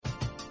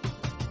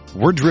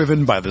We're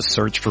driven by the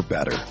search for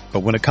better. But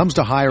when it comes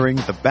to hiring,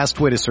 the best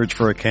way to search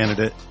for a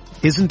candidate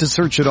isn't to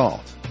search at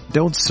all.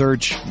 Don't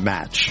search,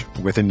 match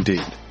with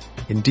Indeed.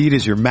 Indeed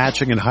is your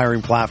matching and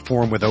hiring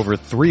platform with over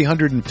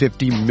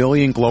 350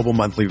 million global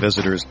monthly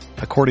visitors,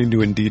 according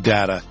to Indeed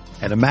data,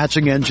 and a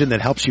matching engine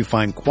that helps you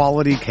find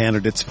quality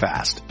candidates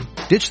fast.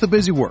 Ditch the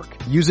busy work.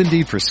 Use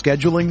Indeed for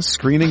scheduling,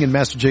 screening, and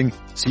messaging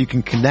so you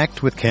can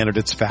connect with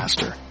candidates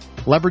faster.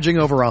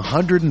 Leveraging over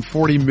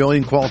 140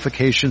 million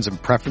qualifications and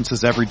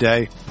preferences every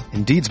day,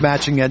 Indeed's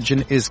matching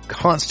engine is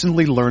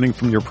constantly learning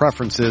from your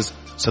preferences,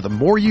 so the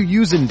more you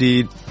use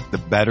Indeed, the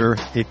better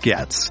it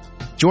gets.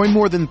 Join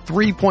more than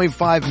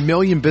 3.5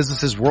 million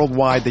businesses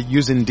worldwide that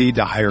use Indeed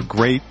to hire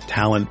great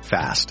talent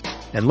fast.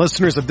 And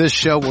listeners of this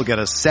show will get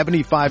a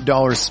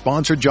 $75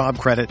 sponsored job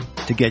credit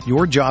to get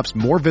your jobs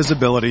more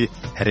visibility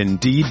at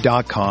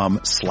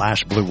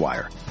Indeed.com/Blue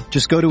Wire.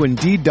 Just go to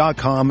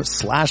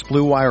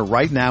Indeed.com/Blue Wire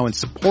right now and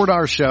support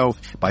our show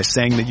by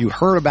saying that you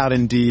heard about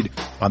Indeed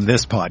on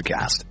this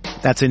podcast.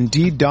 That's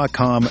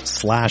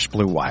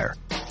Indeed.com/Blue Wire.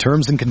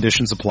 Terms and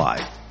conditions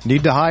apply.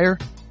 Need to hire?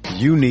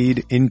 You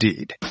need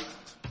Indeed.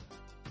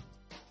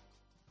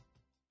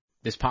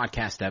 This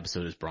podcast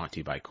episode is brought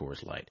to you by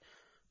Coors Light.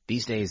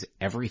 These days,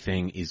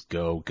 everything is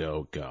go,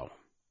 go, go.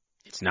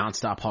 It's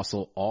nonstop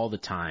hustle all the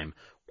time.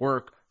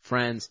 Work,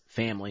 friends,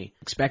 family.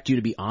 Expect you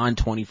to be on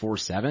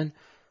 24/7?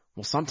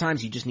 Well,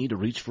 sometimes you just need to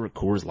reach for a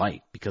Coors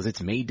Light because it's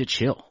made to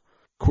chill.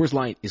 Coors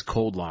Light is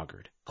cold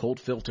lagered, cold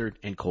filtered,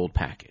 and cold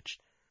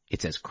packaged.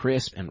 It's as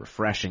crisp and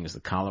refreshing as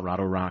the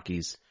Colorado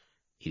Rockies.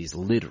 It is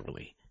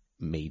literally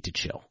made to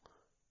chill.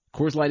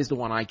 Coors Light is the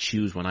one I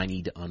choose when I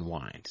need to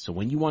unwind. So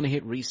when you want to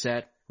hit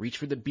reset, reach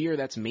for the beer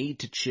that's made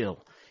to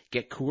chill.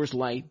 Get Coors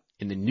Light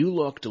in the new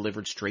look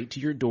delivered straight to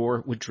your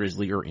door with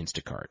Drizzly or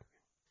Instacart.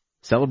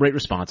 Celebrate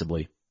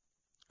responsibly.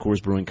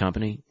 Coors Brewing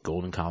Company,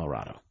 Golden,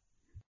 Colorado.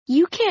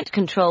 You can't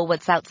control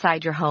what's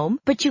outside your home,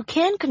 but you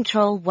can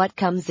control what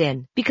comes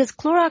in. Because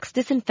Clorox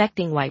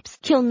disinfecting wipes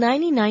kill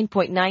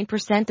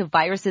 99.9% of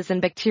viruses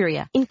and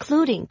bacteria,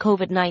 including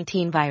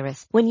COVID-19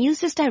 virus, when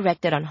used as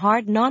directed on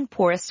hard,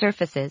 non-porous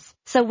surfaces.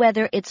 So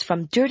whether it's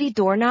from dirty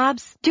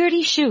doorknobs,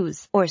 dirty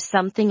shoes, or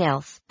something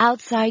else,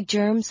 outside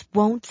germs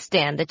won't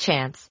stand a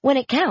chance. When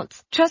it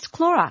counts, trust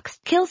Clorox.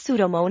 Kill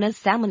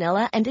Pseudomonas,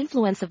 Salmonella, and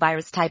influenza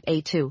virus type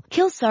A2.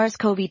 Kill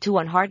SARS-CoV-2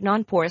 on hard,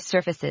 non-porous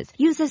surfaces.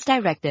 Use as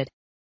directed.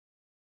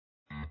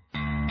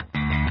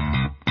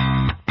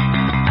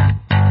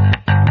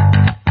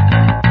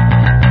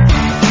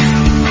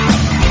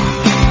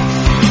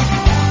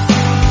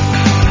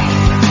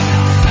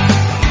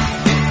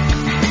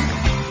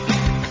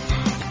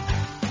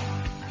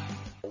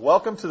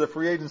 Welcome to the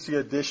free agency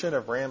edition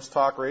of Rams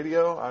Talk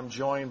Radio. I'm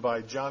joined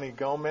by Johnny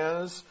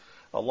Gomez,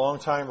 a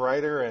longtime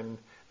writer and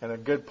a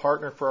good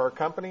partner for our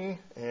company.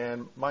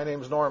 And my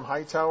name is Norm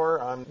Hightower.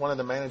 I'm one of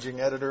the managing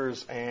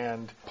editors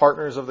and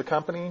partners of the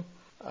company.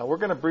 We're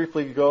going to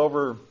briefly go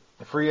over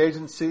the free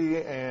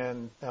agency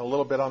and a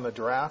little bit on the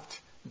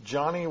draft.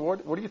 Johnny,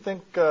 what do you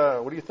think?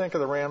 What do you think of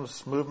the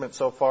Rams' movement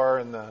so far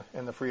in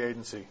the free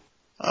agency?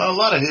 A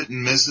lot of hit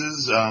and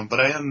misses, but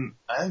I am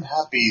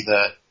happy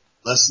that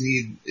Les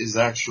Snead is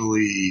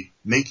actually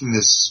making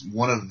this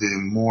one of the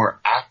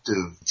more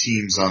active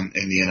teams in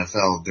the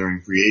NFL during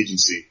free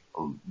agency.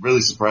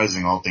 Really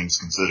surprising, all things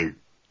considered.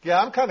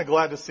 Yeah, I'm kind of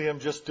glad to see him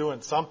just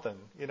doing something.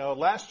 You know,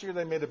 last year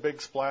they made a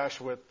big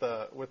splash with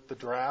the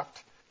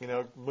draft. You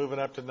know, moving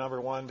up to number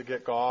 1 to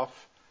get Goff.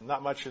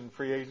 Not much in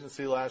free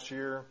agency last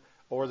year,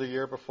 or the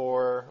year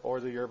before, or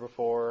the year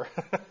before.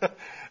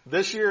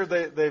 This year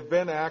they've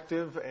been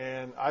active,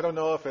 and I don't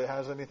know if it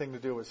has anything to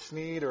do with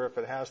Snead or if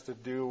it has to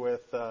do with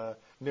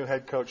new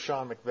head coach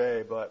Sean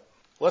McVay. But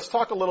let's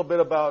talk a little bit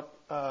about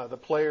the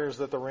players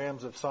that the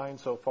Rams have signed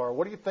so far.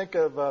 What do you think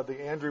of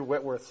the Andrew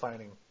Whitworth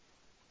signing?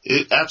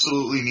 It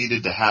absolutely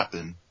needed to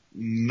happen.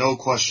 No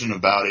question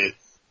about it.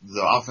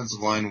 The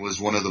offensive line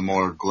was one of the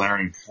more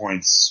glaring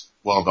points.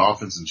 Well, the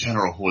offense in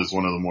general was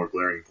one of the more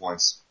glaring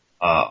points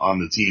on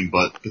the team,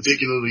 but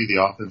particularly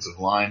the offensive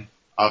line.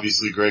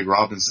 Obviously, Greg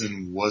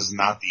Robinson was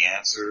not the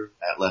answer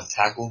at left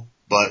tackle,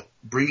 but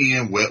bringing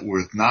in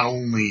Whitworth, not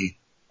only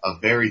a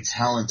very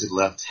talented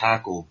left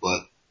tackle,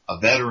 but a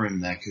veteran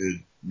that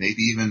could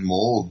maybe even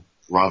mold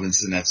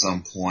Robinson at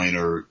some point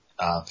or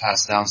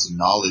pass down some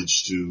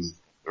knowledge to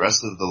the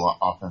rest of the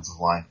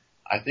offensive line.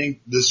 I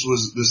think this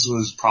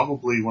was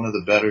probably one of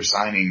the better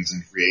signings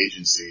in free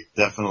agency.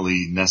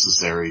 Definitely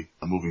necessary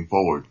moving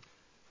forward.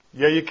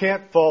 Yeah, you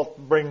can't fault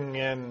bringing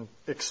in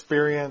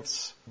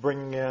experience,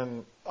 bringing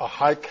in a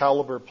high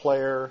caliber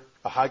player,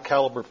 a high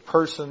caliber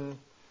person,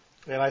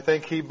 and I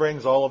think he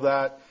brings all of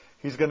that.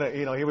 He's going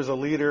to, he was a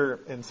leader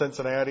in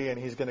Cincinnati, and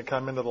he's going to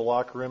come into the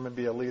locker room and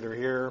be a leader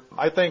here.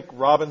 I think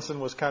Robinson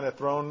was kind of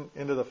thrown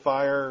into the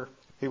fire.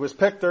 He was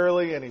picked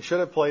early, and he should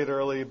have played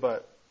early,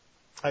 but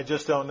I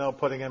just don't know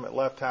putting him at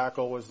left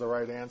tackle was the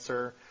right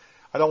answer.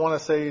 I don't want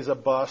to say he's a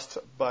bust,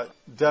 but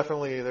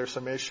definitely there's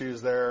some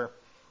issues there.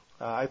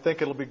 I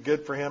think it'll be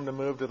good for him to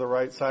move to the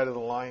right side of the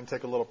line,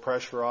 take a little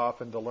pressure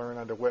off, and to learn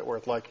under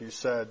Whitworth, like you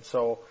said.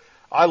 So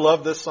I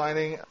love this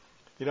signing.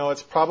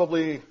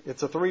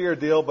 It's a 3-year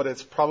deal, but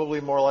it's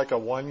probably more like a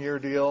 1-year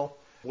deal.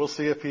 We'll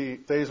see if he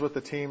stays with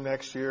the team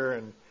next year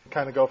and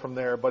kind of go from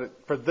there.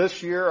 But for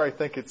this year, I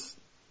think it's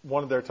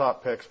one of their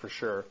top picks for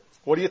sure.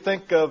 What do you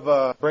think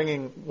of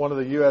bringing one of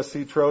the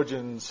USC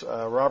Trojans,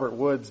 Robert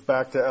Woods,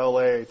 back to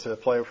L.A. to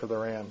play for the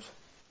Rams?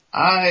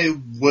 I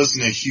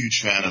wasn't a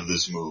huge fan of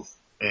this move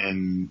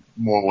in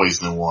more ways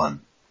than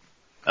one.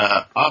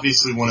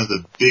 Obviously, one of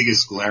the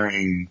biggest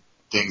glaring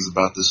things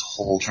about this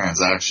whole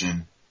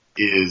transaction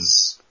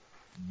is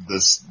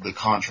the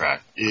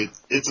contract.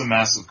 It's a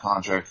massive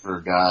contract for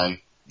a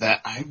guy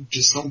that I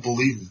just don't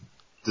believe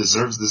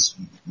deserves this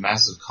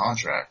massive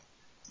contract.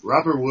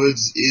 Robert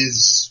Woods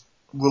is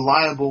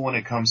reliable when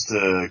it comes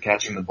to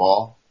catching the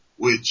ball,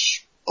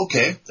 which,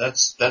 okay,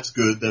 that's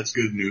good. That's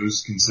good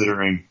news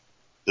considering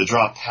the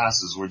drop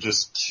passes were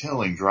just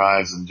killing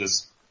drives and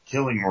just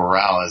killing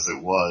morale as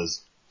it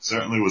was.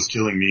 Certainly was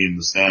killing me in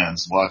the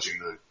stands watching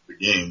the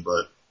game,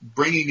 but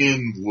bringing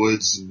in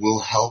Woods will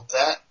help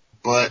that,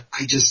 but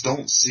I just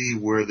don't see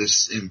where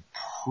this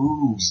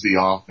improves the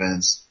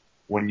offense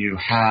when you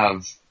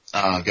have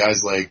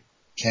guys like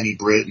Kenny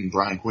Britt and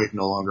Brian Quick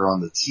no longer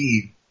on the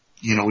team.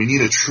 We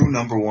need a true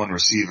number one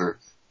receiver.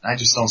 I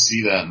just don't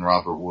see that in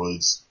Robert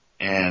Woods.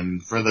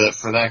 And for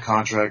that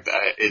contract,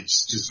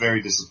 it's just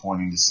very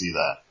disappointing to see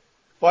that.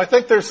 Well, I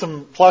think there's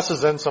some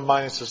pluses and some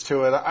minuses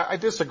to it. I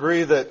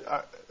disagree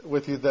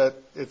with you that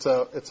it's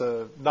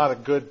not a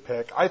good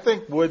pick. I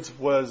think Woods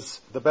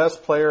was the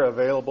best player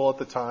available at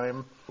the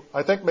time.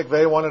 I think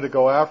McVay wanted to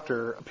go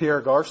after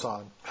Pierre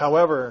Garçon.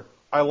 However,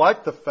 I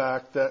like the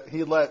fact that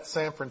he let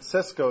San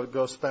Francisco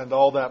go spend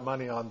all that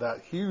money on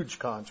that huge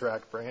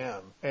contract for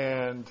him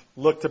and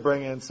look to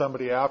bring in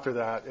somebody after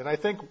that. And I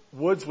think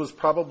Woods was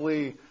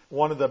probably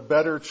one of the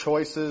better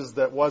choices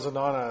that wasn't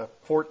on a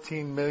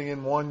 $14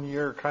 million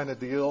 1-year kind of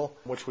deal,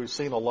 which we've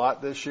seen a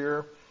lot this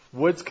year.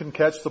 Woods can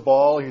catch the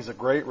ball. He's a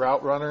great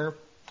route runner.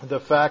 The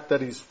fact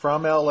that he's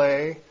from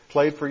L.A.,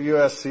 played for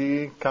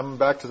USC, coming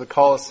back to the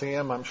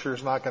Coliseum, I'm sure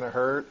is not going to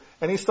hurt.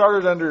 And he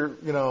started under,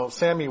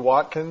 Sammy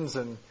Watkins,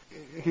 and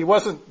he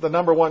wasn't the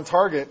number one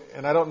target,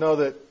 and I don't know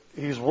that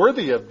he's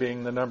worthy of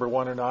being the number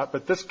one or not,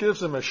 but this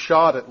gives him a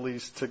shot at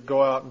least to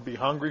go out and be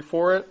hungry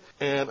for it.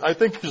 And I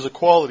think he's a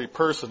quality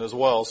person as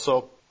well.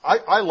 So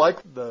I like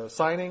the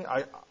signing.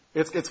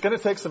 It's going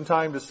to take some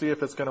time to see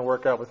if it's going to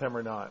work out with him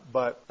or not.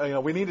 But,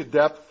 we needed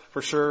depth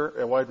for sure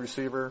at wide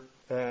receiver,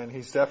 and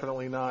he's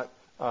definitely not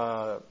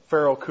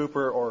Farrell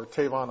Cooper or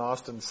Tavon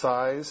Austin's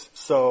size.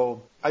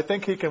 So I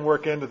think he can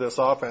work into this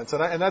offense.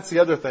 And that's the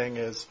other thing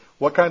is,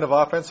 what kind of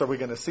offense are we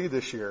going to see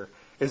this year?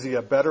 Is he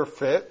a better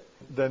fit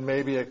than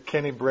maybe a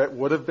Kenny Britt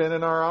would have been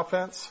in our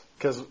offense?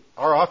 Because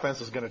our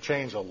offense is going to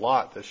change a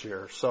lot this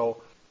year.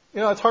 So,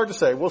 it's hard to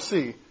say. We'll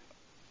see.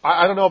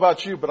 I don't know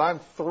about you, but I'm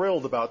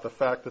thrilled about the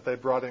fact that they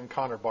brought in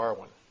Connor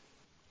Barwin.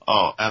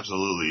 Oh,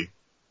 absolutely.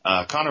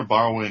 Connor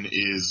Barwin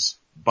is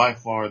by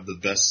far the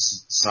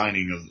best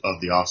signing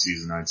of the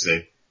offseason, I'd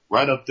say.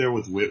 Right up there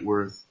with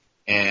Whitworth.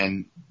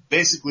 And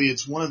basically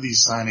it's one of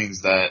these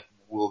signings that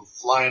will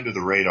fly under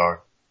the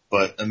radar,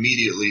 but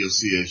immediately you'll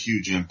see a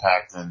huge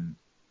impact, and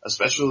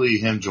especially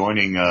him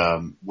joining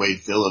Wade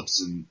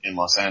Phillips in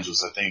Los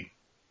Angeles. I think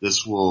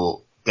this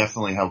will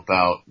definitely help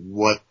out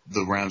what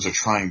the Rams are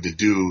trying to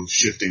do,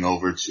 shifting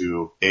over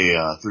to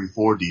a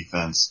 3-4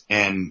 defense.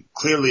 And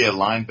clearly at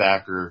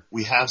linebacker,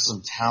 we have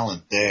some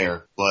talent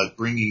there, but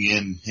bringing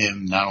in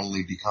him, not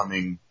only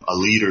becoming a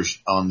leader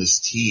on this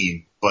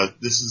team,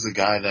 but this is a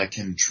guy that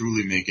can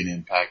truly make an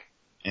impact.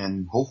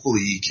 And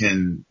hopefully he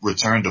can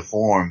return to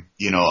form,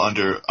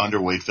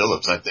 under Wade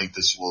Phillips. I think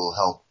this will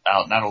help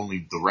out not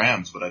only the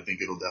Rams, but I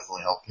think it'll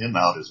definitely help him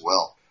out as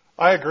well.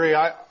 I agree.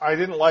 I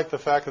didn't like the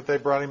fact that they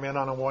brought him in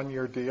on a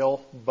 1-year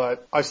deal,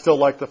 but I still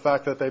like the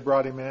fact that they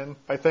brought him in.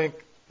 I think,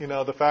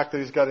 the fact that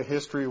he's got a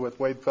history with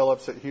Wade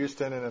Phillips at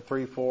Houston in a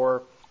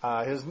 3-4,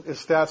 his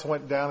stats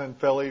went down in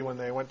Philly when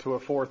they went to a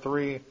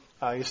 4-3.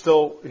 He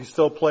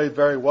still played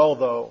very well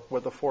though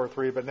with the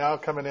 4-3, but now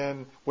coming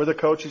in with a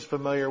coach he's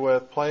familiar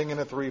with, playing in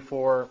a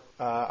 3-4,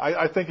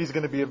 I think he's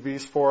going to be a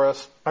beast for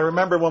us. I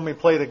remember when we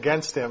played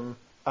against him,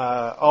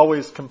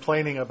 always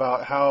complaining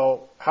about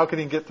how can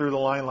he get through the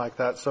line like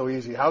that so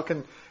easy? How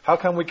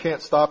come we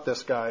can't stop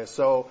this guy?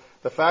 So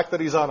the fact that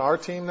he's on our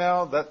team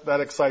now, that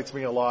excites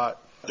me a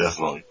lot.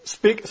 Definitely.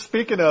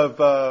 Speaking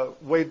of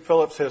Wade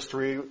Phillips'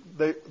 history,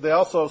 they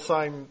also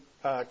signed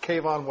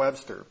Kayvon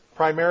Webster,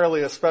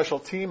 primarily a special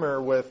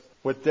teamer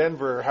with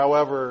Denver.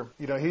 However,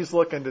 he's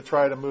looking to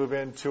try to move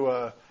into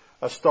a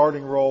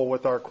starting role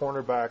with our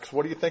cornerbacks.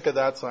 What do you think of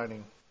that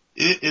signing?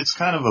 It's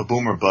kind of a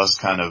boom or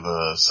bust kind of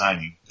a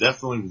signing.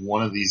 Definitely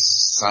one of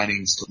these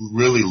signings to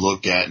really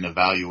look at and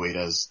evaluate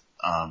as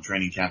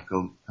training camp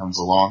comes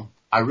along.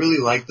 I really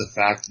like the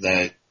fact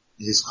that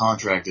his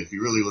contract, if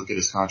you really look at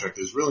his contract,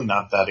 is really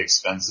not that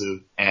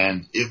expensive.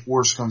 And if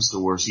worse comes to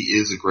worse, he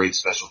is a great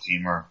special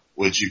teamer,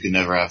 which you can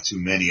never have too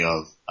many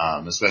of,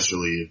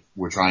 especially if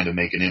we're trying to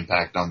make an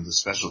impact on the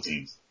special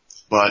teams.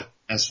 But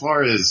as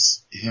far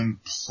as him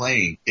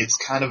playing, it's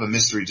kind of a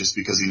mystery just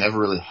because he never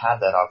really had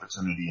that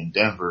opportunity in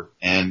Denver.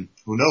 And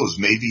who knows,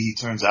 maybe he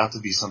turns out to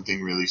be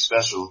something really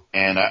special.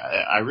 And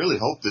I really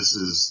hope this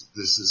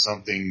is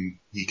something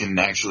he can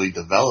actually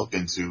develop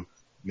into.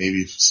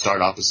 Maybe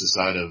start opposite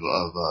side of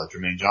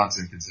Jermaine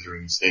Johnson,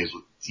 considering he stays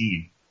with the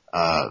team.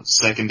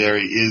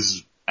 Secondary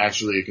is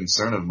actually a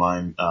concern of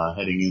mine,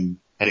 heading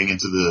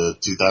into the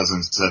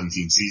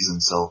 2017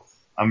 season. So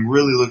I'm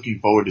really looking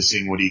forward to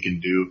seeing what he can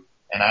do.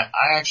 And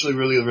I actually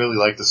really, really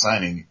like the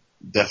signing.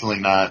 Definitely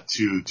not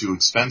too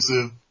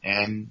expensive,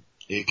 and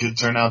it could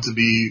turn out to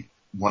be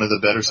one of the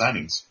better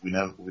signings. We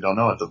don't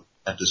know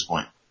at this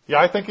point. Yeah,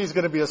 I think he's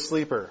going to be a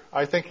sleeper.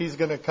 I think he's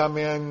going to come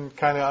in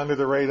kind of under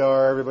the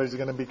radar. Everybody's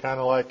going to be kind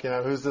of like,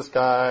 who's this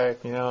guy?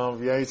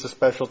 Yeah, he's a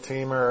special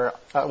teamer.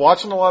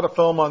 Watching a lot of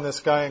film on this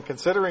guy and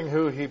considering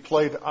who he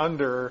played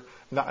under,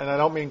 and I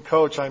don't mean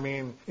coach, I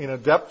mean,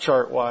 depth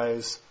chart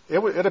wise,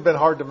 it'd have been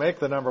hard to make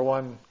the number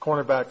one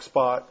cornerback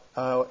spot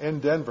in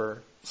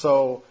Denver.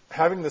 So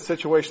having the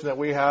situation that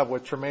we have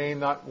with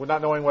Tremaine, we're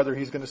not knowing whether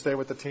he's going to stay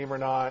with the team or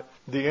not,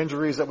 the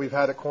injuries that we've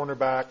had at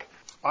cornerback,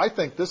 I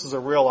think this is a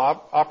real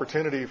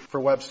opportunity for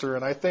Webster,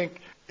 and I think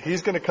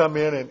he's going to come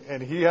in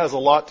and he has a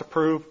lot to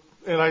prove,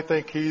 and I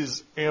think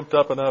he's amped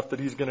up enough that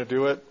he's going to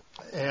do it.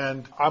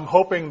 And I'm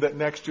hoping that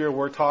next year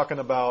we're talking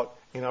about,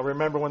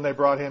 remember when they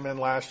brought him in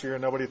last year,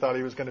 nobody thought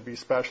he was going to be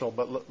special,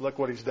 but look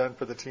what he's done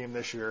for the team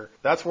this year.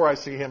 That's where I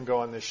see him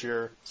going this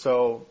year.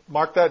 So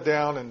mark that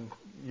down, and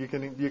you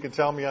can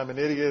tell me I'm an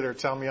idiot or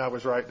tell me I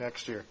was right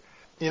next year.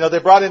 They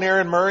brought in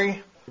Aaron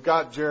Murray. We've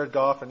got Jared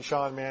Goff and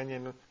Sean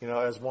Mannion,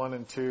 as 1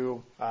 and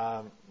 2.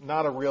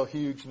 Not a real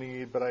huge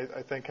need, but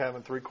I think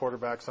having 3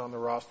 quarterbacks on the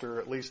roster,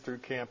 at least through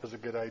camp, is a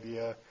good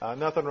idea.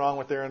 Nothing wrong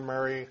with Aaron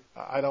Murray.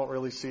 I don't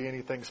really see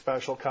anything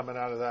special coming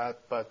out of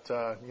that, but,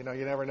 you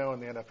never know in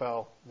the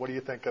NFL. What do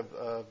you think of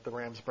the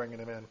Rams bringing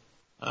him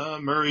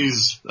in?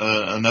 Murray's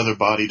another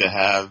body to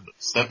have.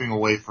 Stepping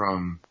away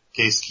from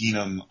Case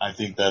Keenum, I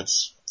think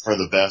that's for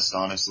the best,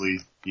 honestly.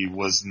 He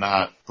was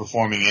not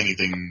performing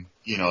anything,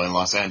 in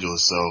Los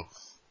Angeles, so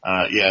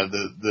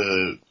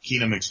the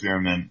Keenum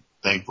experiment,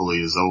 thankfully,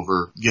 is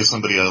over. Give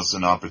somebody else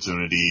an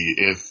opportunity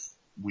if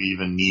we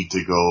even need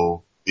to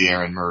go the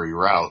Aaron Murray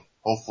route.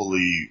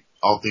 Hopefully,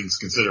 all things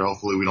considered,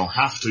 hopefully we don't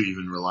have to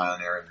even rely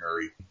on Aaron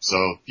Murray.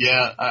 So,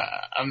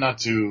 I'm not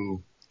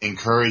too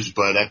encouraged,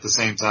 but at the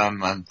same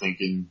time, I'm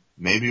thinking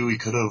maybe we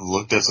could have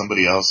looked at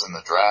somebody else in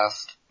the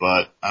draft,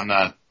 but I'm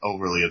not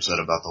overly upset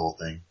about the whole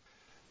thing.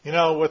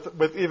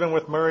 Even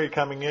with Murray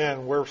coming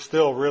in, we're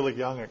still really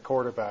young at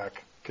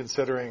quarterback,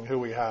 considering who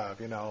we have.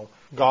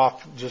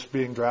 Goff just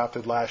being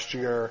drafted last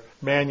year.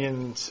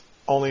 Mannion's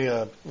only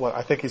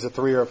I think he's a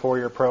 3 or 4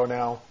 year pro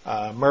now.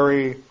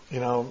 Murray,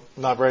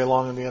 not very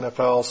long in the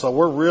NFL. So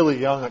we're really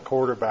young at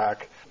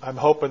quarterback. I'm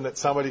hoping that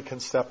somebody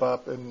can step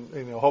up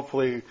and,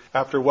 hopefully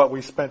after what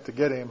we spent to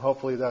get him,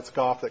 hopefully that's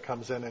Goff that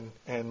comes in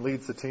and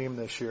leads the team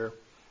this year.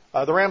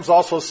 The Rams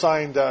also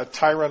signed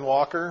Tyron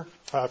Walker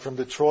from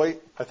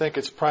Detroit. I think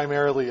it's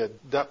primarily a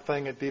depth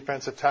thing at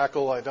defensive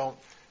tackle. I don't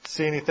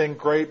see anything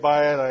great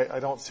by it. I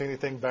don't see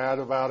anything bad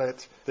about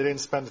it. They didn't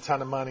spend a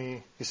ton of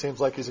money. He seems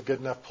like he's a good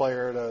enough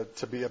player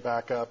to be a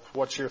backup.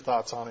 What's your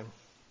thoughts on him?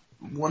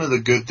 One of the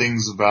good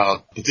things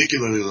about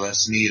particularly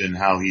Les Snead and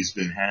how he's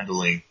been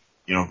handling,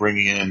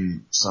 bringing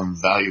in some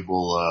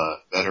valuable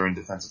veteran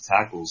defensive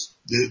tackles,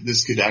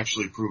 this could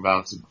actually prove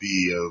out to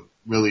be a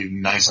really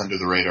nice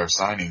under-the-radar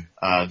signing.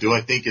 Do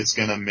I think it's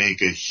going to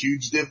make a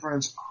huge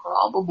difference?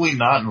 Probably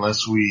not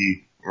unless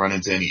we run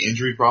into any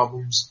injury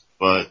problems.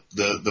 But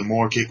the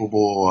more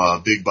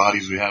capable big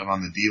bodies we have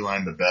on the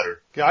D-line, the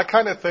better. Yeah, I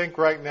kind of think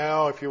right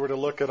now, if you were to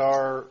look at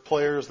our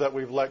players that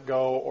we've let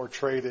go or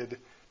traded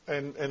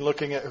and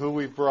looking at who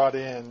we've brought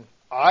in,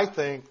 I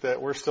think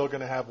that we're still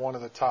going to have one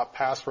of the top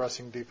pass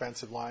rushing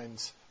defensive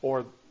lines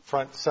or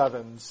front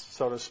sevens,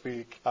 so to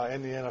speak,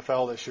 in the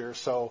NFL this year.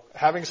 So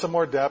having some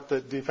more depth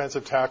at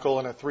defensive tackle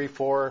and a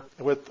 3-4,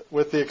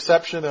 with the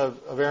exception of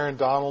Aaron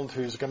Donald,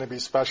 who's going to be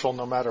special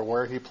no matter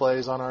where he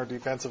plays on our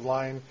defensive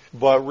line.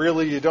 But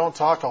really, you don't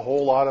talk a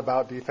whole lot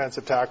about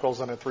defensive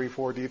tackles in a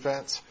 3-4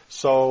 defense.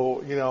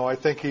 So, I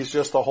think he's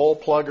just a hole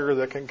plugger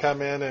that can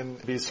come in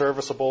and be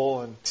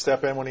serviceable and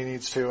step in when he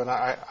needs to, and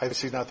I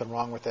see nothing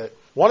wrong with it.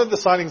 One of the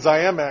signings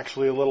I am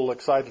actually a little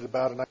excited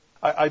about, and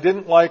I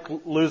didn't like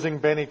losing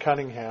Benny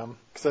Cunningham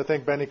because I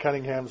think Benny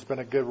Cunningham's been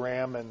a good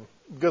Ram and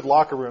good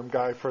locker room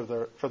guy for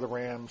the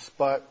Rams.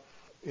 But,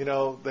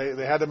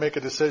 they had to make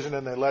a decision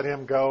and they let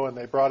him go and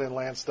they brought in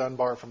Lance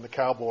Dunbar from the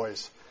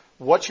Cowboys.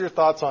 What's your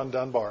thoughts on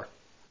Dunbar?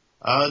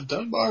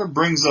 Dunbar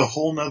brings a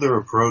whole nother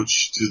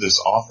approach to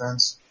this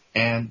offense.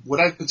 And what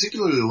I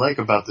particularly like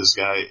about this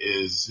guy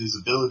is his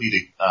ability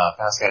to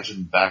pass catch in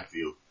the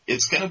backfield.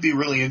 It's going to be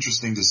really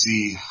interesting to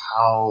see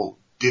how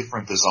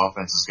different this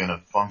offense is going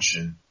to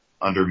function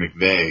under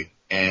McVay.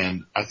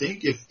 And I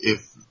think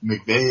if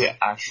McVay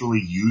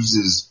actually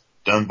uses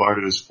Dunbar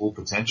to his full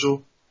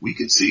potential, we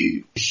could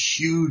see a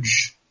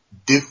huge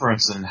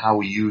difference in how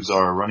we use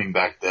our running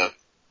back depth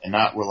and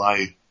not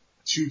rely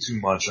too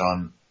much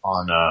on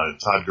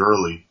Todd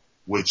Gurley.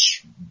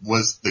 which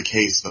was the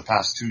case the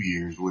past 2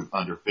 years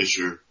under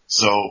Fisher.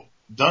 So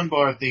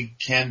Dunbar, I think,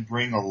 can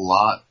bring a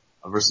lot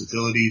of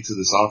versatility to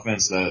this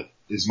offense that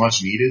is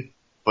much needed.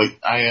 But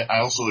I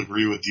also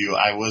agree with you.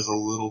 I was a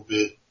little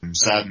bit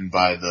saddened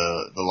by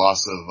the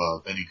loss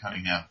of Benny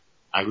Cunningham.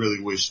 I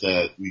really wish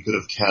that we could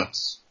have kept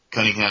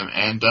Cunningham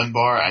and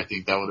Dunbar. I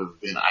think that would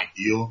have been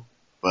ideal.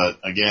 But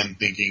again,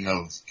 thinking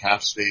of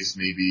cap space,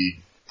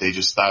 maybe they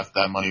just thought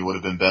that money would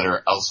have been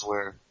better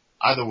elsewhere.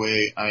 Either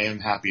way, I am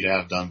happy to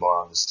have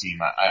Dunbar on this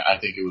team. I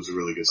think it was a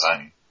really good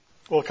signing.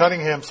 Well,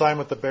 Cunningham signed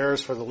with the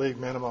Bears for the league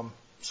minimum,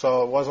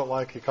 so it wasn't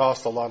like he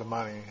cost a lot of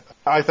money.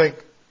 I think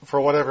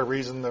for whatever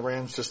reason, the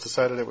Rams just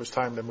decided it was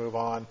time to move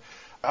on.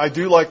 I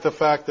do like the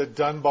fact that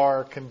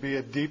Dunbar can be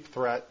a deep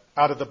threat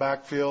out of the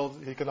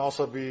backfield. He can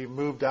also be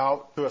moved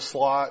out to a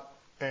slot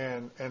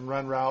and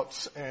run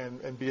routes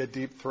and be a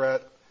deep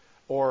threat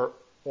or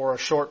a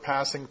short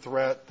passing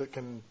threat that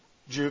can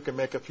juke and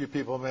make a few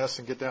people miss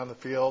and get down the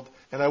field.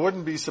 And I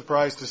wouldn't be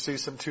surprised to see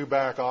some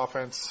two-back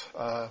offense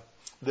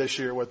this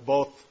year with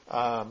both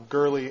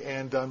Gurley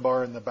and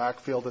Dunbar in the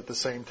backfield at the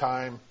same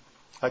time.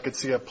 I could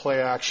see a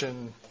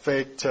play-action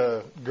fake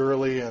to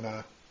Gurley and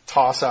a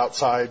toss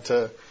outside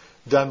to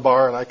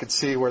Dunbar, and I could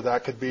see where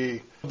that could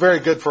be very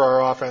good for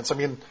our offense. I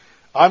mean,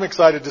 I'm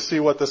excited to see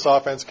what this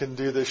offense can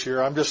do this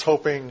year. I'm just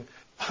hoping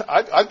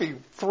I'd be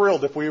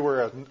thrilled if we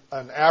were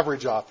an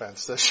average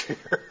offense this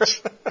year.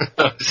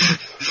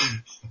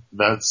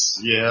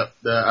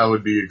 I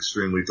would be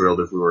extremely thrilled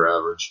if we were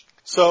average.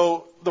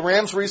 So the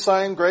Rams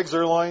re-signed Greg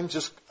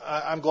Zuerlein.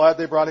 I'm glad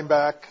they brought him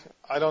back.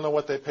 I don't know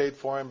what they paid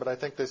for him, but I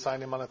think they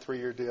signed him on a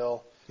 3-year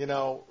deal. You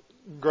know,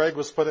 Greg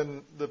was put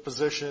in the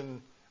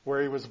position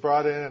where he was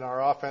brought in and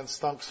our offense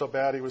stunk so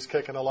bad he was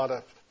kicking a lot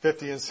of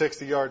 50 and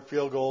 60-yard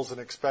field goals and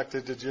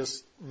expected to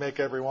just make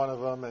every one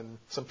of them. And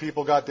some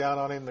people got down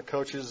on him. The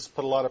coaches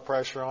put a lot of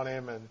pressure on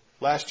him. And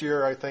last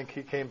year, I think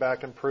he came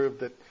back and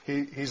proved that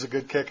he's a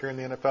good kicker in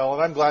the NFL.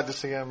 And I'm glad to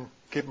see him,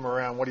 keep him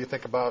around. What do you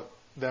think about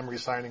them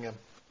re-signing him?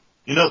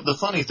 You know, the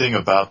funny thing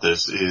about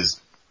this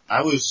is I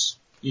always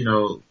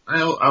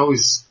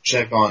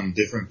check on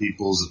different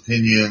people's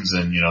opinions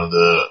and,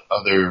 the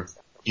other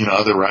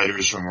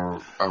writers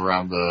from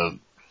around the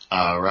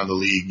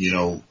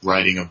league,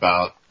 writing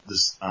about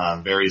this,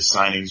 various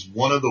signings.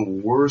 One of the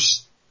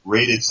worst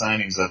rated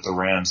signings that the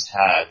Rams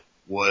had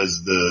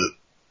was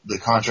the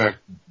contract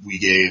we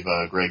gave,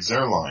 Greg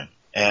Zuerlein.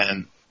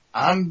 And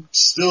I'm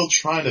still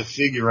trying to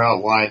figure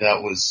out why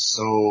that was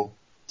so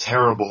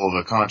terrible of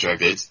a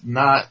contract. It's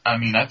not,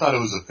 I thought it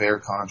was a fair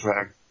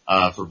contract,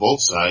 for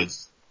both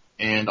sides.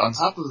 And on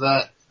top of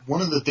that,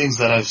 one of the things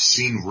that I've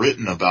seen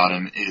written about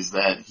him is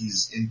that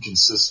he's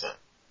inconsistent.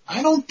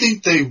 I don't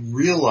think they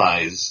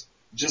realize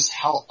just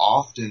how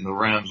often the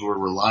Rams were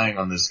relying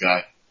on this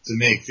guy to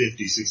make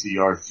 50,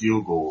 60-yard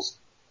field goals.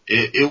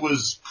 It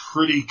was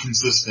pretty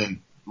consistent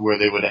where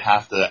they would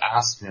have to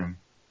ask him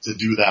to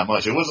do that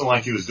much. It wasn't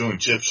like he was doing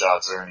chip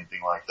shots or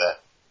anything like that.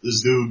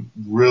 This dude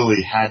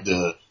really had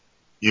to,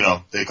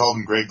 they called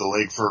him Greg the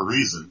Leg for a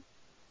reason.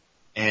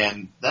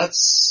 And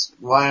that's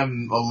why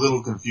I'm a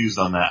little confused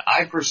on that.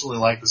 I personally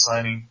like the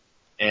signing,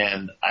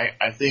 and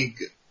I think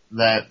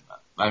that,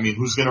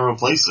 who's going to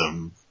replace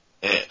him?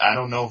 I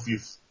don't know if you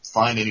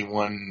find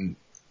anyone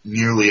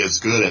nearly as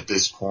good at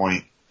this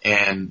point.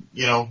 And,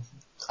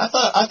 I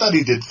thought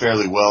he did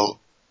fairly well,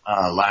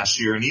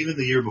 last year, and even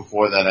the year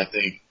before that, I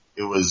think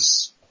it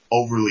was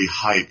overly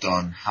hyped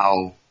on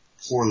how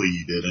poorly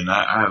he did, and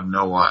I have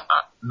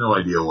no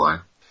idea why.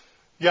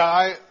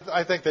 Yeah,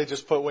 I think they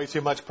just put way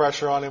too much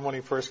pressure on him when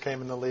he first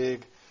came in the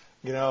league.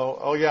 He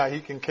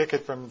can kick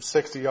it from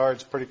 60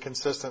 yards pretty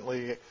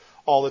consistently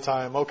all the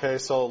time. Okay,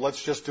 so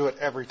let's just do it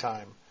every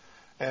time.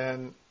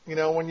 And,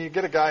 when you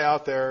get a guy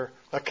out there,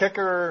 a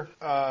kicker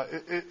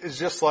is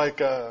just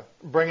like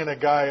bringing a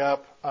guy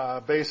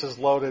up, bases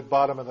loaded,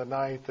 bottom of the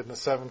ninth in the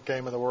 7th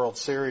game of the World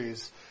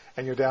Series,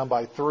 and you're down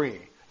by 3,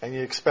 and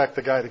you expect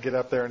the guy to get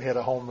up there and hit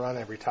a home run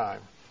every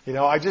time.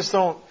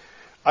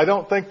 I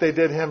don't think they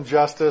did him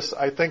justice.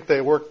 I think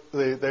they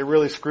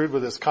really screwed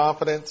with his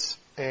confidence,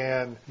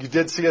 and you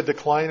did see a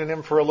decline in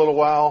him for a little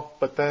while,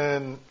 but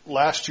then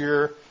last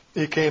year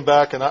he came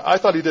back, and I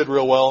thought he did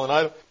real well,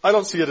 and I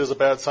don't see it as a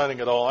bad signing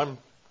at all.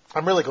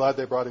 I'm really glad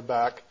they brought him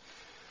back.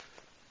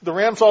 The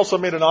Rams also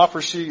made an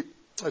offer sheet,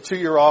 a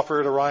 2-year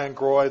offer to Ryan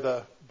Groy,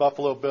 the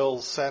Buffalo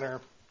Bills center.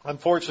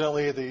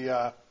 Unfortunately,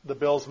 the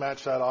Bills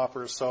matched that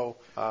offer, so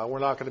we're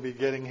not going to be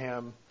getting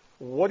him.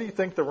 What do you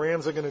think the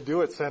Rams are going to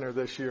do at center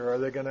this year? Are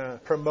they going to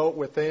promote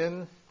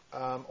within,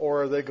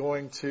 or are they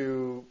going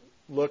to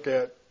look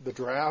at the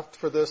draft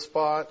for this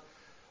spot,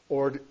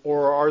 or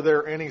are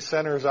there any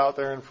centers out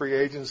there in free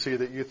agency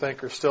that you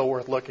think are still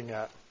worth looking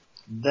at?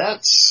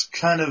 That's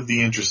kind of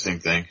the interesting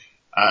thing.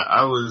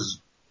 I was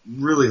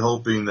really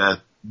hoping that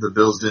the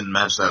Bills didn't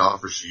match that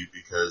offer sheet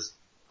because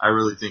I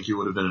really think he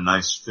would have been a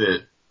nice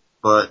fit.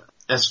 But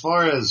as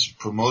far as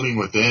promoting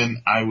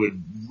within, I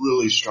would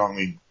really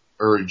strongly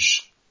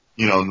urge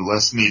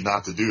Les Snead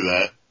not to do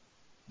that,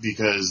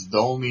 because the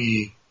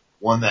only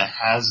one that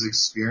has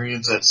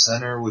experience at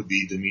center would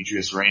be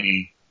Demetrius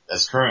Rainey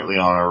that's currently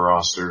on our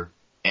roster,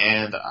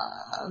 and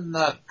I'm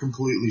not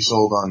completely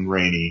sold on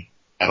Rainey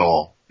at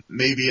all.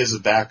 Maybe as a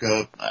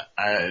backup,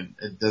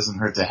 it doesn't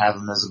hurt to have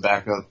him as a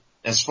backup.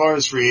 As far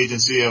as free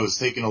agency, I was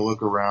taking a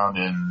look around,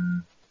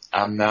 and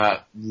I'm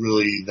not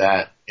really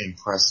that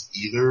impressed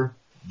either.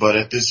 But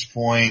at this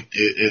point,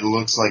 it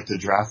looks like the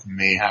draft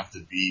may have to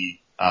be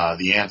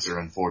the answer,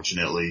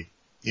 unfortunately.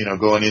 You know,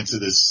 going into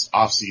this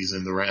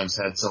offseason, the Rams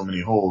had so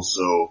many holes,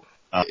 so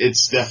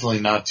it's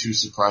definitely not too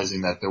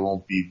surprising that there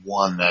won't be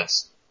one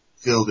that's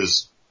filled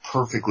as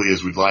perfectly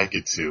as we'd like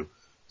it to.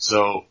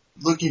 So,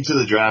 looking to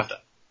the draft,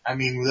 I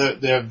mean,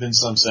 there have been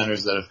some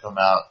centers that have come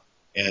out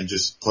and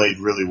just played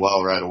really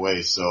well right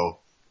away, so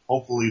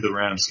hopefully the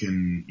Rams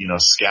can, you know,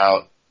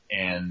 scout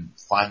and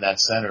find that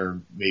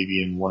center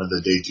maybe in one of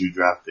the day 2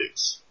 draft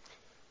picks.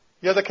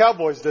 Yeah, the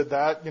Cowboys did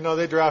that. You know,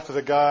 they drafted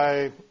a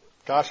guy,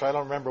 gosh, I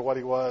don't remember what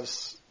he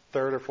was,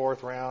 3rd or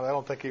 4th round. I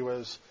don't think he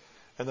was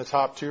in the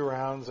top 2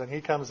 rounds, and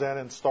he comes in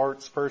and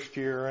starts first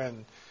year,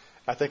 and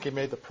I think he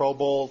made the Pro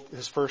Bowl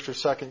his first or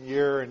second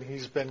year, and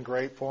he's been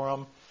great for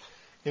them.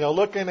 You know,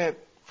 looking at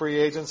free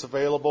agents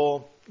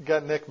available, you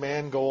got Nick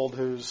Mangold,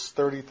 who's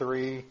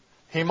 33.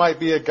 He might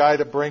be a guy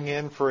to bring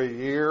in for a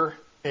year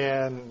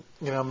and,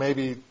 you know,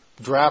 maybe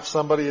draft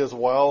somebody as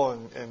well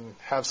and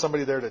have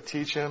somebody there to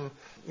teach him.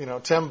 You know,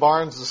 Tim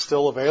Barnes is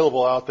still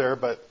available out there,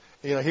 but,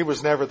 you know, he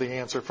was never the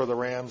answer for the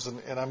Rams,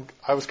 and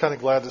I was kind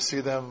of glad to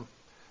see them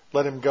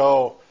let him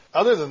go.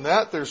 Other than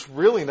that, there's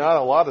really not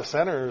a lot of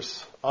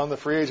centers on the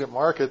free agent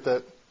market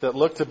that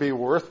look to be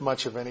worth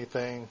much of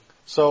anything.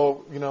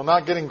 So, you know,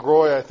 not getting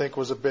Groy, I think,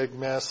 was a big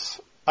miss.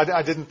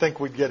 I didn't think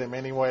we'd get him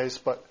anyways,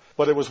 but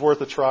it was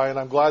worth a try, and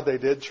I'm glad they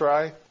did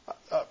try.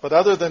 But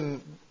other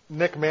than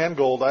Nick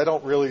Mangold, I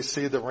don't really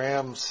see the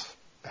Rams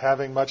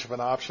having much of an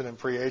option in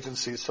free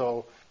agency.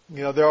 So,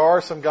 you know, there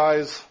are some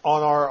guys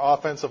on our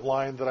offensive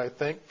line that I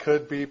think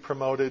could be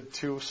promoted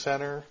to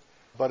center,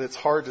 but it's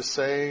hard to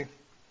say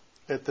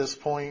at this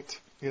point.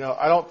 You know,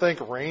 I don't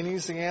think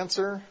Rainey's the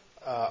answer.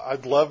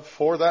 I'd love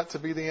for that to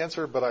be the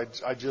answer, but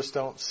I just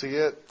don't see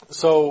it.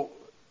 So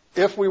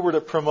if we were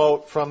to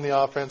promote from the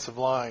offensive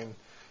line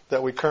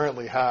that we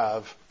currently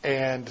have,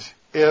 and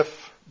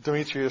if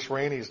Demetrius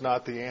Rainey's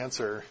not the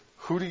answer,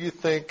 who do you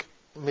think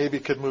maybe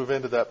could move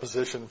into that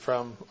position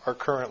from our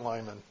current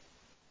linemen?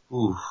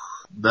 Ooh,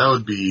 that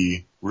would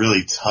be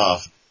really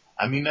tough.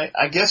 I mean,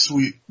 I guess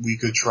we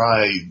could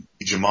try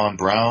Jamon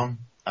Brown,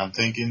 I'm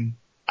thinking.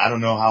 I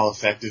don't know how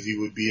effective he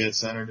would be at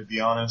center, to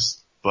be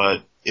honest.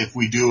 But if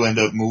we do end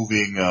up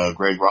moving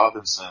Greg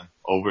Robinson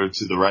over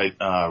to the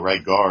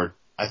right guard,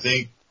 I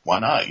think why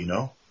not, you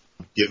know?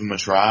 Give him a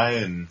try,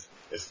 and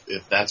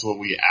if that's what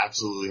we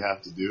absolutely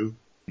have to do.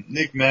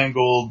 Nick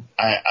Mangold,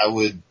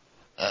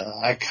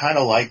 I kind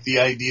of like the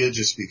idea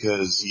just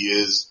because he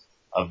is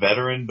a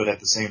veteran, but at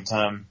the same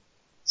time,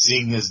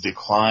 seeing his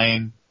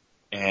decline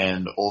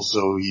and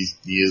also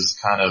he is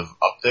kind of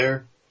up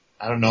there,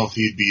 I don't know if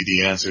he'd be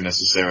the answer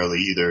necessarily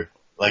either.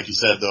 Like you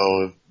said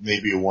though,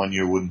 maybe a 1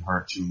 year wouldn't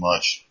hurt too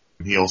much.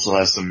 He also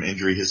has some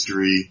injury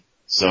history,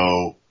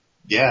 so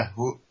yeah,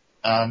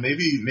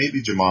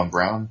 maybe Jamon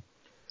Brown.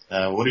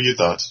 What are your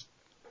thoughts?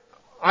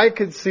 I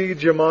could see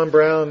Jamon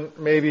Brown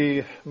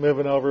maybe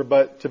moving over,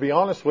 but to be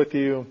honest with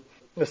you,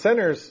 the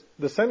center's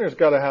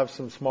got to have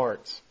some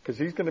smarts because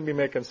he's going to be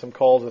making some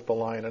calls at the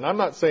line. And I'm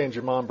not saying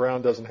Jamon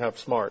Brown doesn't have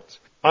smarts.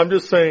 I'm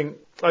just saying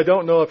I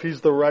don't know if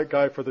he's the right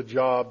guy for the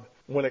job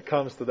when it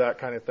comes to that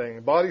kind of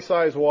thing. Body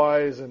size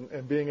wise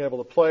and being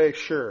able to play,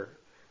 sure.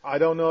 I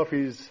don't know if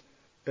he's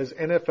as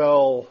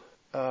NFL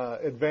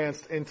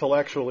advanced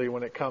intellectually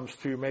when it comes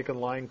to making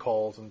line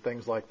calls and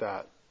things like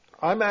that.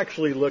 I'm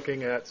actually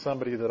looking at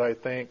somebody that I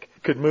think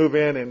could move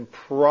in and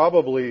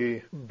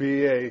probably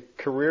be a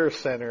career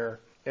center,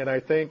 and I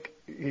think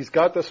he's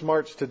got the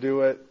smarts to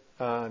do it.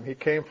 He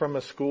came from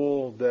a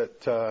school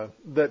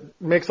that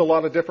makes a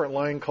lot of different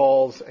line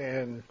calls,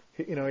 and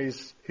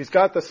he's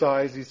got the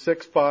size. He's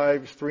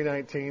 6'5", he's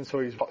 319, so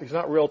he's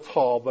not real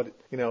tall, but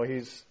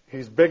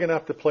he's big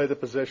enough to play the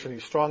position.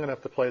 He's strong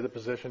enough to play the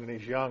position, and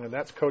he's young, and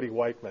that's Cody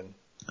Weichman.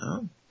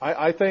 Oh.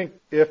 I think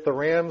if the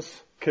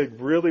Rams could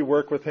really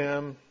work with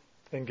him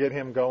and get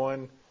him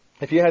going,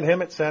 if you had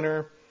him at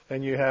center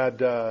and you had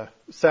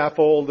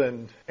Saffold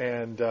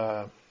and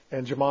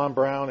Jamon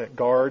Brown at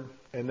guard,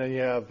 and then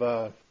you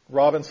have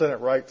Robinson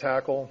at right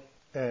tackle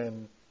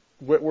and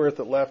Whitworth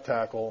at left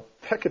tackle,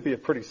 that could be a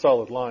pretty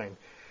solid line.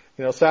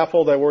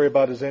 Saffold, I worry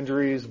about his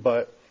injuries,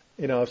 but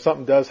if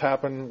something does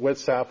happen with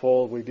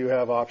Saffold, we do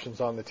have options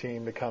on the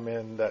team to come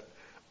in that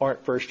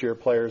aren't first-year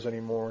players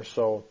anymore.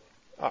 So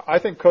I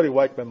think Cody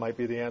Weichman might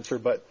be the answer,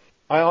 but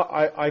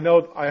I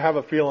know I have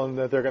a feeling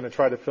that they're going to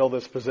try to fill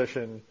this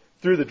position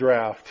through the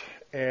draft.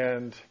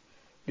 And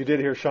you did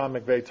hear Sean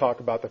McVay talk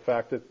about the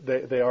fact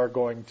that they are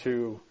going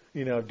to,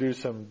 do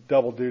some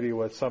double duty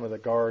with some of the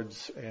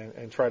guards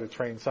and try to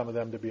train some of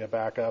them to be a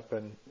backup.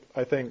 And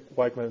I think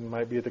Weichman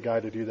might be the guy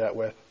to do that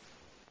with.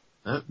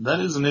 That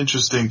is an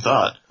interesting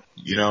thought.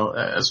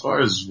 As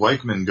far as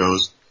Weichman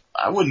goes,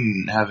 I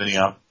wouldn't have any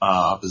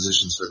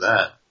oppositions for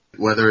that.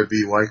 Whether it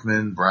be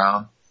Weichman,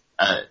 Brown,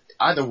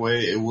 either way,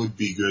 it would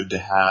be good to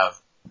have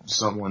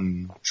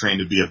someone trained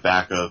to be a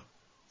backup,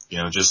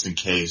 just in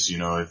case,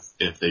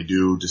 if they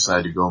do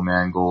decide to go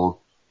Mangold,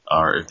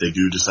 or if they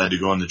do decide to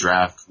go in the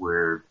draft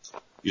where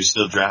you're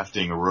still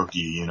drafting a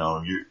rookie,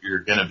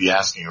 you're going to be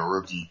asking a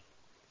rookie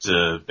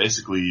to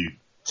basically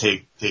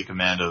take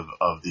command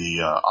of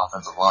the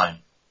offensive line.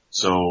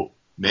 So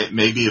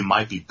maybe it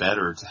might be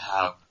better to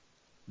have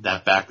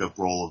that backup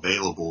role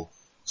available.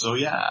 So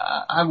yeah,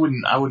 I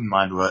wouldn't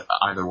mind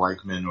either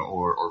Weichman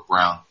or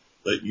Brown.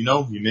 But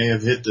you may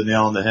have hit the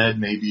nail on the head.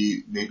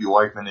 Maybe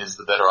Weichman is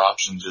the better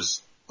option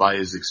just by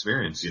his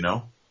experience,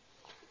 Yeah,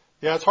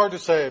 it's hard to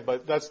say,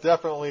 but that's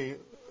definitely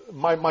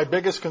my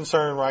biggest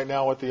concern right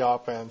now with the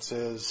offense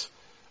is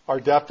our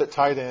depth at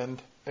tight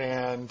end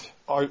and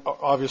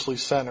obviously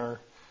center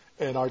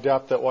and our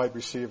depth at wide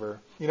receiver.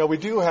 We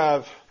don't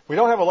have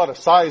a lot of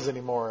size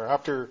anymore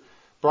after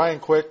Brian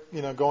Quick,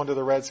 going to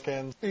the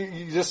Redskins.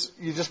 You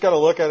just got to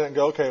look at it and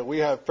go, okay, we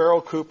have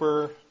Farrell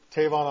Cooper,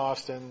 Tavon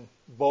Austin,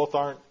 both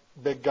aren't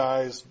big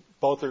guys,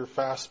 both are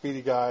fast,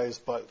 speedy guys,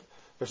 but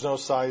there's no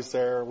size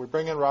there. We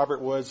bring in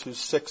Robert Woods, who's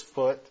 6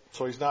 foot,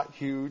 so he's not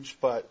huge,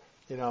 but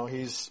he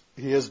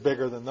is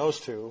bigger than those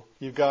two.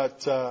 You've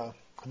got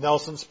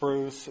Nelson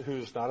Spruce,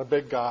 who's not a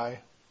big guy,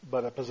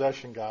 but a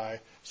possession guy.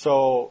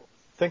 So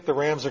I think the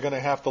Rams are going to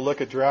have to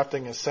look at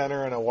drafting a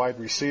center and a wide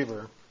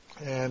receiver.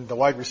 And the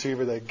wide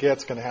receiver they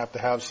get's going to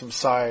have some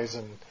size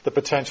and the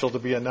potential to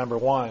be a number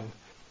one.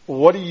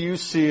 What do you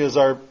see as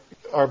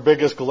our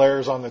biggest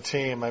glares on the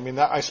team? I mean,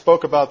 I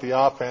spoke about the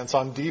offense.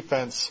 On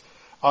defense,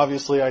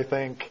 obviously, I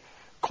think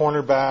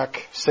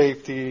cornerback,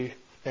 safety,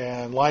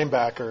 and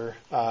linebacker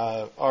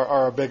are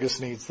our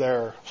biggest needs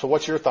there. So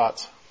what's your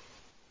thoughts?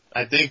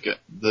 I think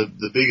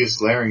the biggest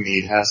glaring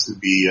need has to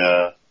be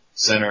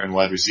center and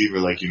wide receiver,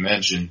 like you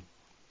mentioned.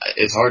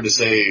 It's hard to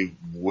say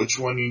which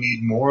one you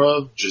need more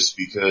of, just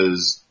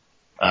because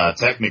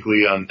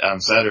technically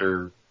on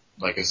center,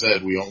 like I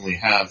said, we only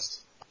have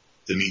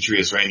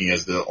Demetrius Rainey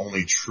as the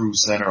only true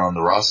center on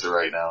the roster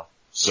right now.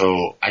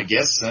 So I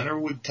guess center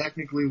would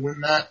technically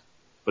win that,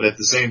 but at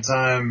the same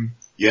time,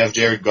 you have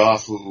Jared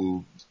Goff,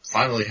 who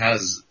finally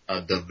has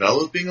a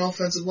developing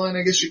offensive line,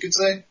 I guess you could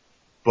say,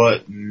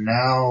 but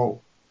now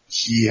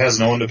he has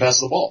no one to pass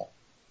the ball.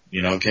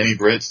 Kenny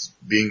Britt's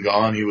being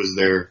gone, he was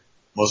their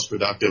most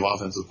productive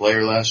offensive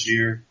player last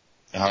year.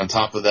 And on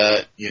top of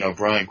that,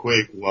 Brian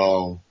Quick,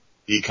 well,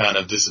 he kind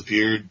of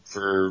disappeared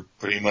for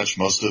pretty much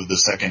most of the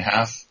second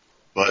half,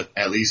 but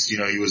at least,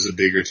 he was a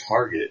bigger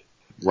target.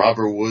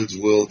 Robert Woods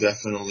will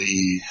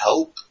definitely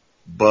help,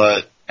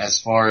 but as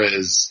far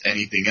as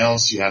anything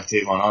else, you have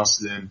Tavon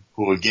Austin,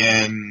 who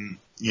again,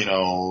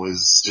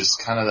 is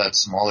just kind of that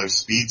smaller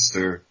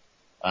speedster.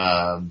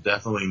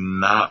 Definitely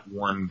not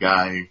one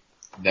guy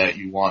that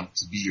you want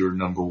to be your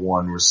number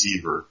one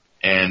receiver.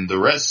 And the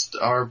rest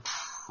are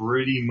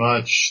pretty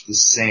much the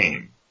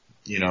same.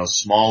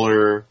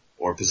 Smaller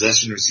or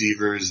possession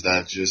receivers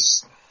that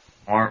just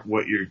aren't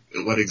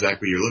what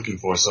exactly you're looking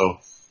for. So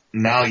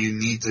now you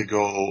need to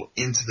go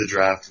into the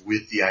draft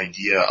with the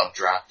idea of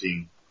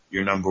drafting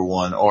your number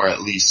one, or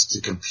at least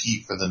to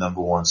compete for the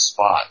number one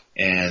spot.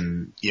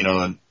 And,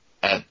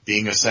 at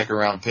being a second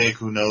round pick,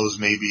 who knows,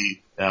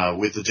 maybe,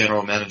 with a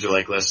general manager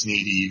like Les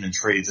Snead, he even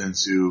trades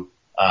into,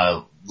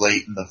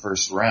 late in the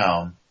first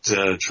round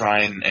to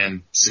try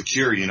and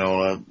secure,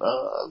 a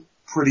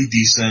pretty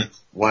decent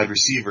wide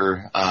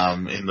receiver,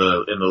 in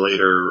the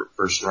later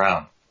first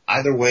round.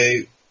 Either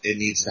way, it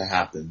needs to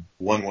happen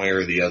one way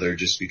or the other,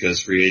 just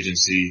because free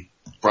agency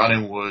brought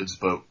in Woods,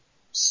 but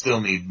still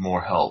need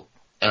more help.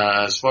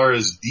 As far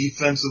as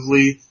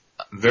defensively,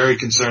 I'm very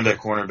concerned at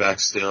cornerback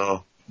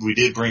still. We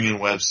did bring in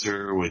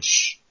Webster,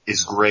 which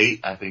is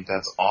great. I think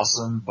that's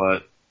awesome,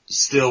 but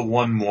still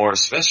one more,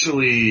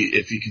 especially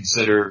if you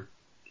consider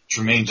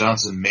Tremaine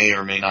Johnson may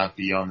or may not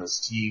be on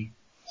this team.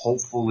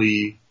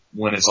 Hopefully,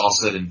 when it's all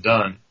said and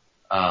done,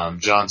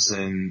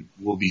 Johnson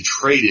will be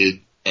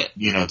traded,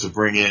 to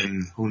bring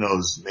in, who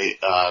knows,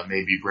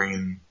 maybe bring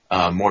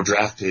in more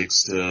draft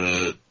picks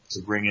to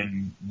bring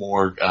in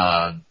more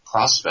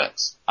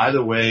prospects.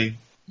 Either way,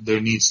 there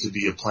needs to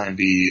be a plan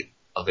B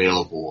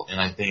available, and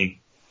I think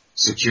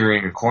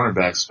securing a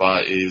cornerback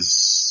spot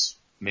is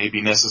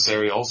maybe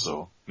necessary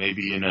also,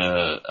 maybe in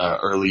a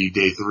early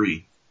day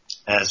 3.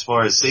 As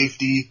far as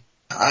safety,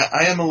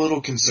 I am a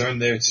little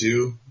concerned there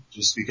too,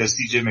 just because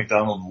TJ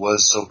McDonald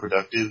was so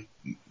productive.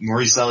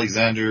 Maurice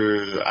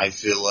Alexander, I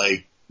feel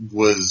like,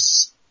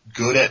 was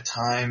good at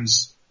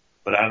times,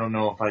 but I don't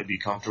know if I'd be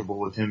comfortable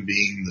with him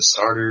being the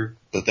starter.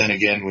 But then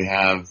again, we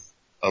have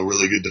a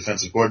really good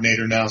defensive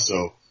coordinator now,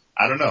 so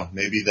I don't know.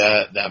 Maybe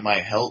that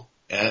might help.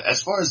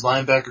 As far as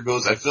linebacker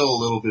goes, I feel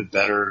a little bit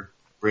better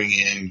bringing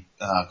in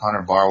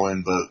Connor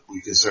Barwin, but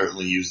we could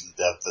certainly use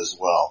the depth as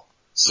well.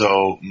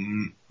 So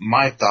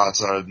my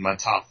thoughts are my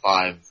top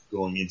 5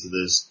 going into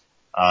this.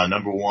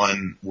 Number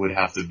 1 would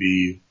have to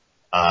be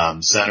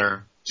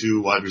center,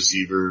 2 wide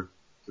receiver,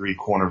 3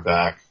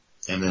 cornerback,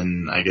 and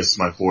then I guess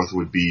my 4th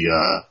would be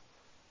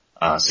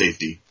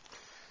safety.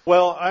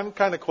 Well, I'm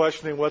kind of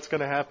questioning what's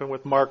going to happen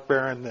with Mark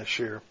Barron this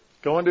year.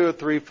 Going to a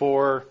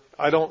 3-4,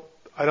 I don't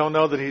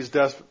know that he's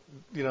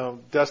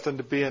destined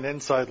to be an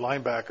inside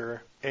linebacker,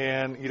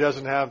 and he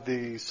doesn't have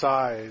the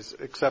size,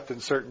 except in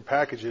certain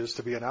packages,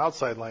 to be an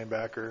outside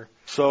linebacker.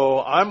 So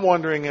I'm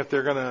wondering if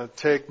they're going to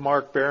take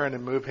Mark Barron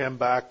and move him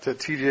back to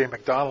T.J.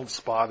 McDonald's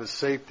spot as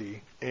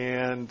safety,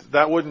 and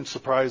that wouldn't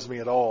surprise me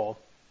at all.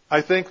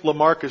 I think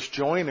LaMarcus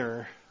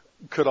Joyner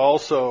could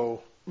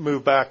also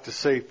move back to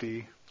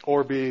safety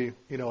or be,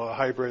 a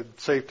hybrid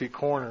safety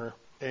corner,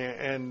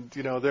 and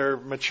they're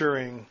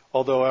maturing,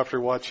 although after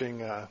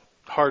watching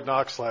Hard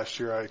Knocks last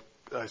year,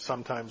 I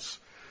sometimes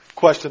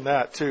question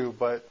that too.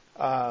 But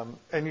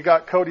and you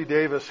got Cody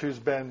Davis, who's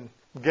been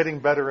getting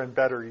better and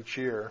better each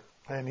year,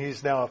 and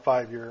he's now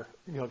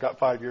got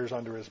 5 years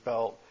under his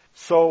belt.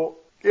 So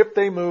if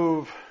they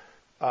move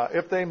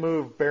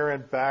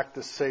Barron back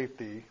to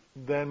safety,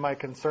 then my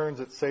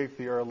concerns at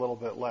safety are a little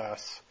bit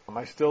less.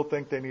 I still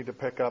think they need to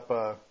pick up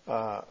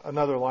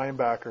another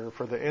linebacker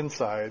for the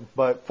inside.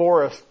 But Josh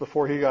Forrest,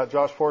 before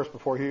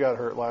he got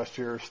hurt last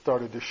year,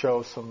 started to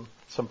show some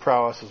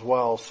prowess as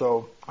well.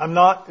 So I'm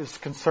not as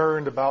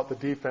concerned about the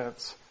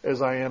defense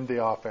as I am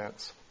the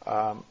offense.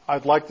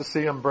 I'd like to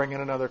see him bring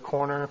in another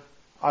corner.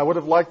 I would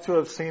have liked to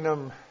have seen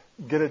him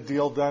get a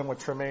deal done with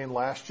Tremaine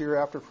last year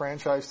after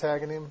franchise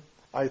tagging him.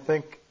 I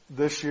think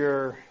this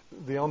year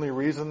the only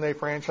reason they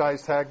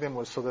franchise tagged him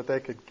was so that they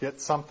could get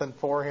something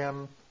for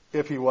him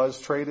if he was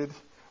traded,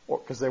 or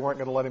because they weren't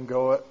going to let him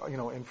go,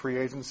 in free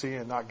agency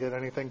and not get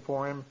anything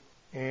for him.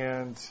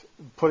 And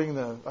putting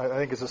I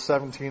think it's a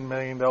 $17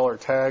 million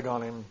tag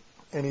on him,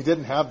 and he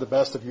didn't have the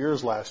best of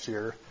years last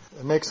year.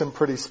 It makes him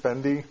pretty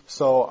spendy.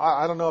 So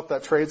I don't know if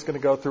that trade's going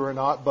to go through or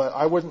not, but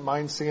I wouldn't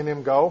mind seeing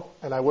him go,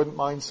 and I wouldn't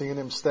mind seeing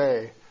him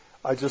stay.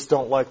 I just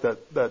don't like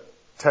that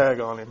tag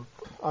on him.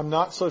 I'm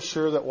not so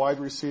sure that wide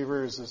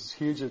receiver is as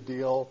huge a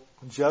deal,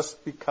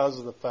 just because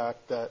of the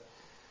fact that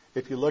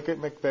if you look at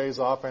McVay's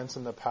offense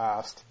in the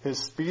past, his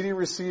speedy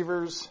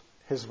receivers,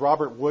 his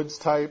Robert Woods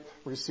type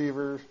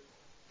receivers,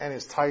 and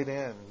his tight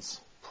ends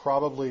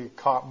probably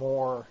caught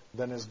more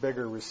than his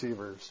bigger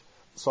receivers.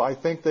 So I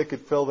think they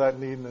could fill that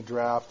need in the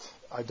draft.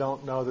 I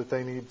don't know that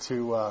they need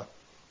to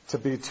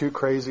be too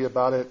crazy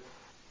about it.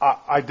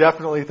 I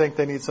definitely think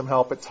they need some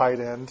help at tight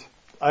end.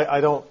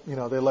 I don't,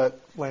 they let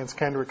Lance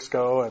Kendricks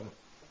go,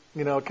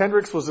 and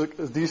Kendricks was a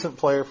decent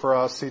player for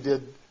us. He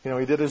did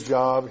his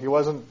job. He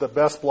wasn't the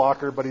best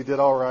blocker, but he did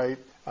all right.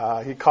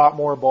 He caught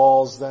more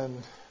balls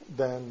than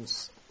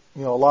a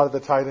lot of the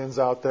tight ends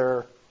out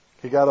there.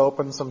 He got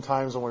open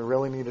sometimes when we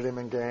really needed him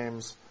in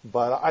games,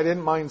 but I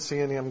didn't mind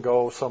seeing him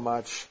go so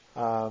much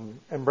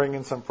and bring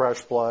in some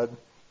fresh blood.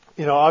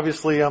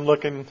 Obviously I'm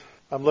looking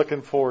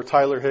for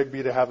Tyler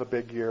Higbee to have a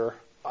big year.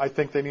 I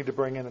think they need to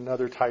bring in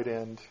another tight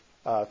end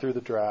through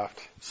the draft.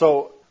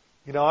 So,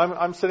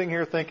 I'm sitting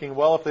here thinking,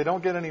 well, if they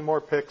don't get any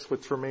more picks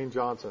with Tremaine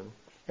Johnson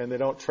and they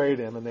don't trade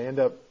him and they end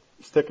up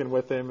sticking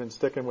with him and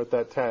sticking with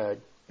that tag,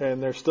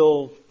 and they're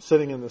still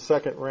sitting in the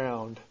second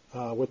round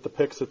with the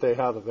picks that they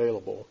have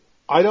available,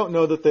 I don't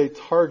know that they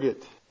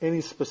target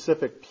any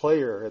specific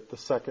player at the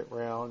second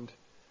round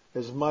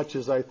as much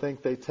as I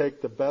think they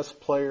take the best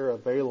player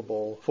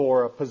available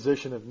for a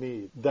position of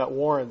need that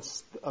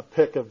warrants a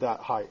pick of that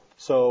height.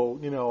 So,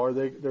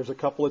 there's a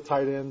couple of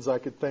tight ends I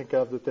could think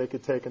of that they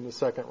could take in the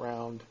second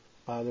round.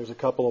 There's a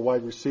couple of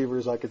wide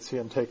receivers I could see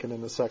them taking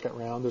in the second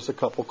round. There's a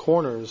couple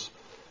corners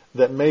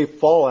that may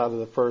fall out of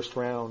the first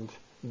round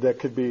that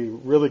could be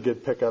really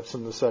good pickups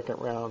in the second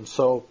round.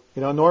 So,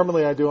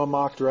 normally I do a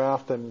mock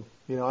draft, and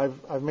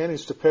I've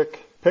managed to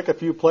pick a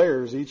few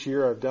players each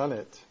year I've done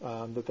it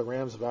that the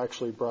Rams have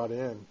actually brought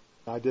in.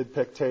 I did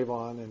pick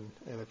Tavon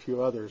and a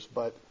few others,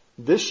 but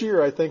this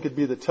year I think it'd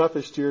be the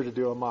toughest year to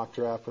do a mock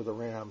draft for the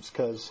Rams,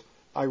 because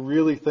I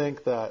really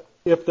think that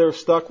if they're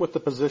stuck with the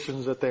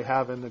positions that they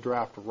have in the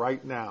draft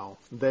right now,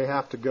 they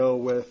have to go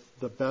with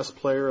the best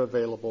player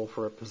available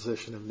for a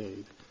position of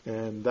need.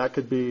 And that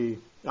could be,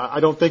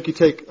 I don't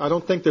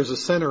think there's a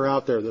center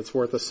out there that's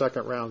worth a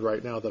second round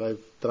right now that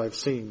I've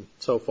seen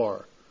so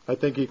far. I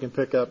think you can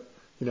pick up,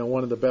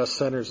 one of the best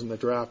centers in the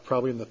draft,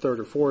 probably in the third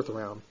or fourth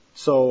round.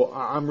 So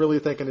I'm really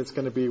thinking it's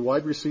going to be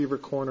wide receiver,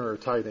 corner, or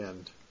tight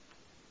end.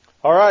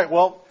 All right.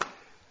 Well,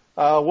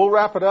 we'll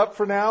wrap it up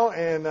for now,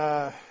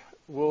 and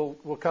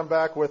we'll come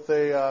back with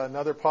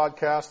another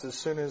podcast as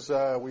soon as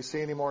we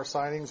see any more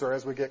signings, or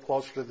as we get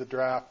closer to the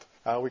draft.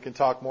 We can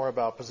talk more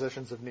about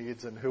positions of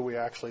needs and who we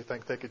actually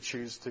think they could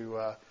choose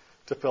to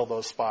fill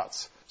those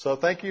spots. So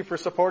thank you for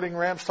supporting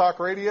Rams Talk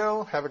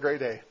Radio. Have a great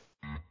day.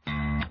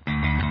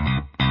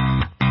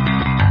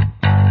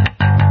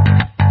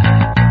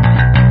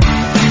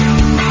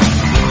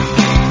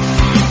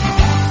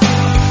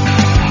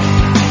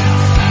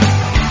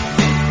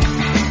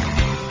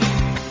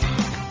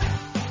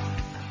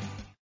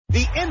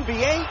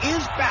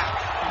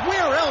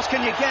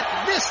 Can you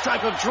get this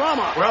type of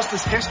drama? Where else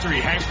does history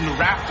hang from the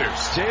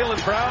Raptors?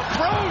 Jaylen Brown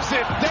throws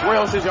it down. Where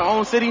else is your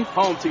own city?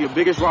 Home to your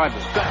biggest rival.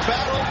 The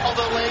Battle of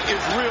the Lake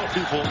is real,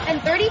 people.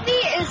 And 30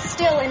 feet is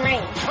still in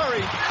range. Curry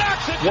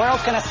knocks it. Where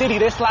else can a city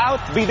this loud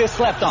be this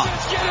slept on?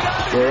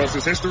 Where else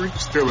is history?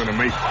 Still in the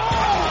making. Oh,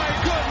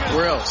 my goodness.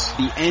 Where else?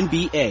 The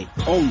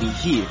NBA, only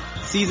here.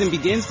 Season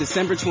begins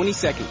December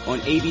 22nd on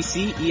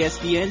ABC,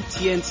 ESPN,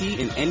 TNT,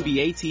 and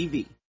NBA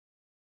TV.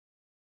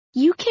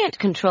 You can't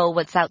control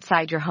what's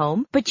outside your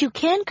home, but you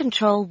can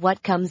control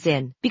what comes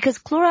in. Because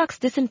Clorox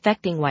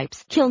disinfecting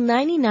wipes kill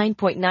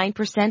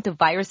 99.9% of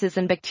viruses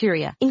and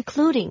bacteria,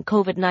 including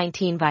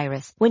COVID-19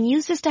 virus, when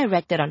used as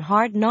directed on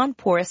hard,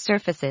 non-porous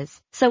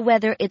surfaces. So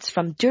whether it's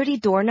from dirty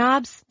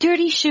doorknobs,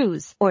 dirty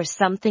shoes, or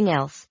something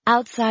else,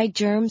 outside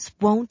germs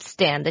won't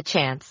stand a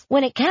chance.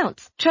 When it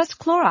counts, trust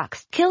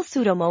Clorox. Kill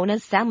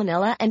Pseudomonas,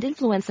 Salmonella, and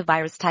influenza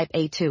virus type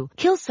A2.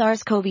 Kill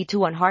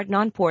SARS-CoV-2 on hard,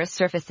 non-porous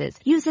surfaces.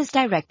 Use as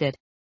directed.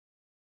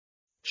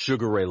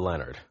 Sugar Ray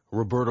Leonard,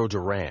 Roberto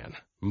Duran,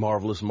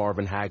 Marvelous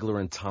Marvin Hagler,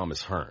 and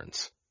Thomas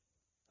Hearns.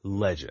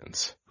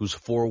 Legends, whose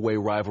four-way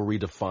rivalry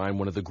defined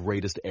one of the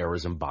greatest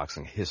eras in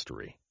boxing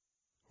history.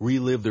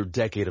 Relive their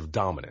decade of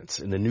dominance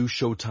in the new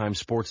Showtime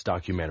sports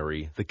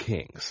documentary, The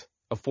Kings,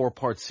 a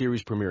 4-part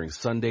series premiering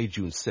Sunday,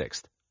 June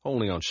 6th,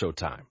 only on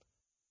Showtime.